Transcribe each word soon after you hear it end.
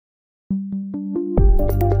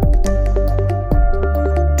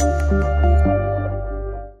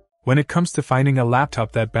When it comes to finding a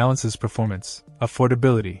laptop that balances performance,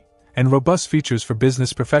 affordability, and robust features for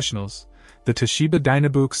business professionals, the Toshiba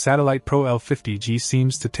Dynabook Satellite Pro L50-G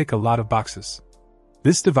seems to tick a lot of boxes.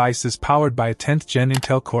 This device is powered by a 10th Gen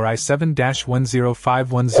Intel Core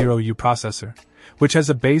i7-10510U processor, which has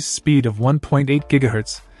a base speed of 1.8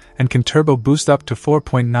 GHz and can turbo boost up to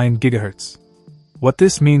 4.9 GHz. What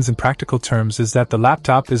this means in practical terms is that the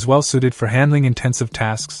laptop is well suited for handling intensive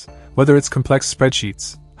tasks, whether it's complex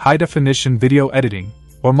spreadsheets, high-definition video editing,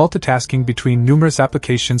 or multitasking between numerous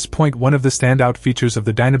applications. One of the standout features of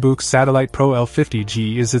the Dynabook Satellite Pro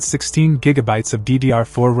L50-G is its 16GB of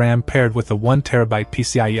DDR4 RAM paired with a 1TB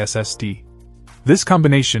PCIe SSD. This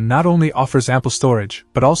combination not only offers ample storage,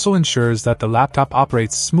 but also ensures that the laptop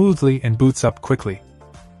operates smoothly and boots up quickly.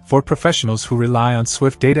 For professionals who rely on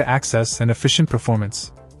swift data access and efficient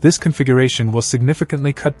performance, this configuration will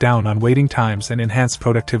significantly cut down on waiting times and enhance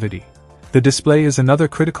productivity. The display is another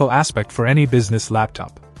critical aspect for any business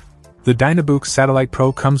laptop. The Dynabook Satellite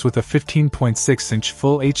Pro comes with a 15.6-inch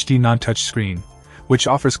Full HD non-touch screen, which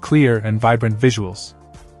offers clear and vibrant visuals.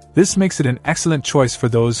 This makes it an excellent choice for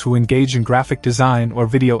those who engage in graphic design or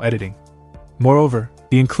video editing. Moreover,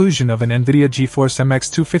 the inclusion of an NVIDIA GeForce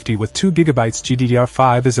MX 250 with 2GB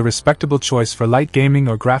GDDR5 is a respectable choice for light gaming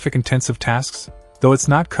or graphic-intensive tasks, though it's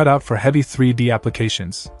not cut out for heavy 3D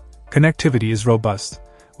applications. Connectivity is robust,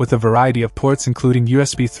 with a variety of ports including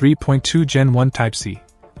USB 3.2 Gen 1 Type-C,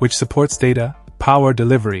 which supports data, power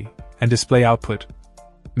delivery, and display output,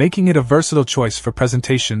 making it a versatile choice for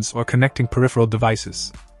presentations or connecting peripheral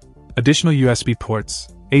devices. Additional USB ports,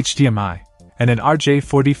 HDMI, and an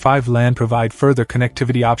RJ45 LAN provide further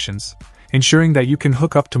connectivity options, ensuring that you can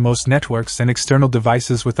hook up to most networks and external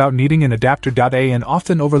devices without needing an adapter. An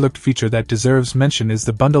often overlooked feature that deserves mention is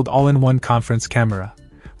the bundled all-in-one conference camera,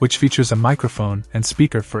 which features a microphone and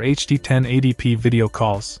speaker for HD 1080p video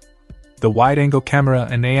calls. The wide-angle camera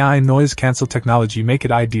and AI noise cancel technology make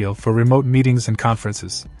it ideal for remote meetings and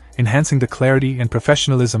conferences, enhancing the clarity and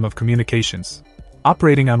professionalism of communications.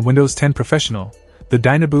 Operating on Windows 10 Professional, the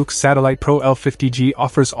Dynabook Satellite Pro L50-G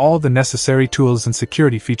offers all the necessary tools and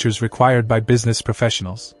security features required by business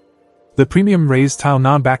professionals. The premium raised tile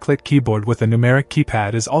non-backlit keyboard with a numeric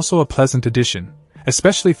keypad is also a pleasant addition,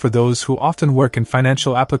 especially for those who often work in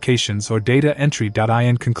financial applications or data entry.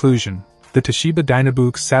 In conclusion, the Toshiba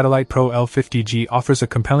Dynabook Satellite Pro L50-G offers a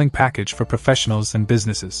compelling package for professionals and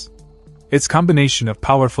businesses. Its combination of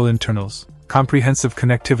powerful internals, comprehensive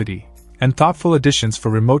connectivity, and thoughtful additions for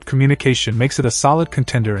remote communication makes it a solid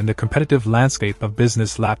contender in the competitive landscape of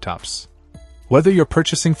business laptops. Whether you're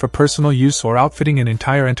purchasing for personal use or outfitting an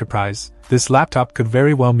entire enterprise, this laptop could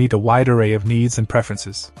very well meet a wide array of needs and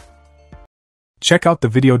preferences. Check out the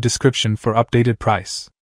video description for updated price.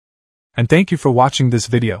 And thank you for watching this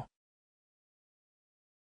video.